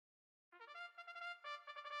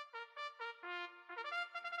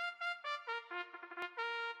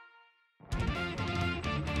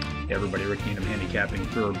Everybody, Rick Needham handicapping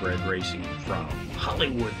thoroughbred racing from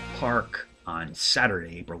Hollywood Park on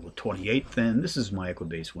Saturday, April the 28th, and this is my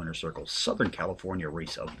Equibase Winter Circle Southern California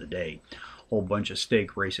race of the day. Whole bunch of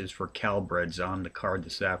stake races for Calbreds on the card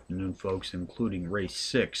this afternoon, folks, including race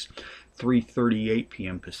 6, 3:38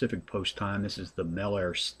 p.m. Pacific Post Time. This is the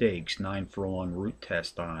Melair Stakes 9-furlong route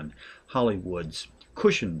test on Hollywood's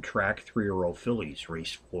Cushion Track 3-year-old fillies,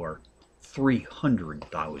 race for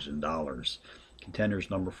 $300,000. Contenders: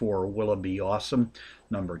 number 4, Will It Be Awesome,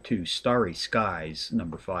 number 2, Starry Skies,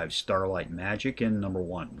 number 5, Starlight Magic, and number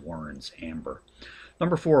 1, Warren's Amber.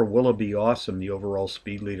 Number 4, Will It Be Awesome, the overall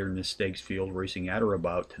speed leader in this stakes field, racing at or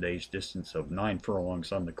about today's distance of 9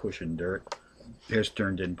 furlongs on the cushion dirt, has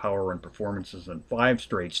turned in power run performances in 5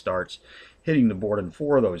 straight starts, hitting the board in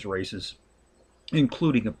 4 of those races,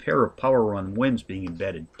 including a pair of power run wins being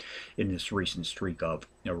embedded in this recent streak of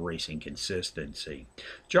racing consistency.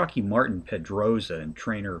 Jockey Martin Pedroza and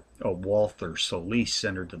trainer Walter Solis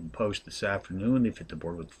entered to the post this afternoon. They've hit the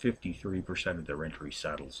board with 53% of their entry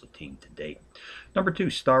saddles the team to date. Number 2,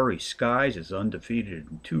 Starry Skies, is undefeated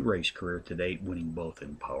in 2-race career to date, winning both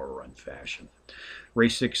in power run fashion.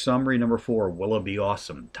 Race 6 summary: number 4, Will It Be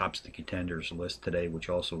Awesome, tops the contenders list today, which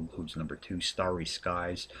also includes number 2, Starry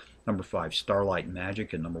Skies, number 5, Starlight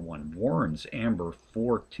Magic, and number 1, Warren's Amber.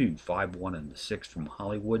 4, 2, 5, 1, and the 6 from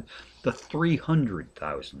Hollywood. The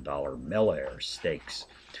 $300,000 Melair Stakes.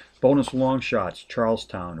 Bonus long shots: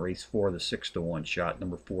 Charlestown, race 4, the 6-to-1 shot.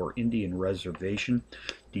 Number 4, Indian Reservation.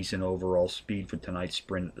 Decent overall speed for tonight's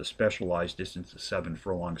sprint at the specialized distance of 7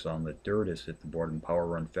 furlongs on the dirt. Has hit the board in power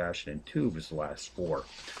run fashion in 2 of his last 4.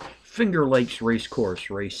 Finger Lakes Race Course,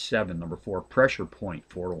 race 7, number 4, Pressure Point,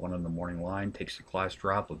 4-to-1 on the morning line. Takes a class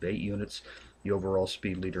drop of 8 units. The overall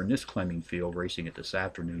speed leader in this claiming field, racing at this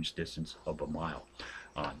afternoon's distance of a mile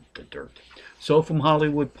on the dirt. So from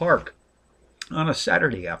Hollywood Park on a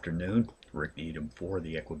Saturday afternoon, Rick Needham for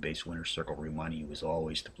the Equibase Winter Circle, reminding you as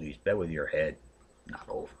always to please bet with your head, not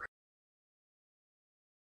over it.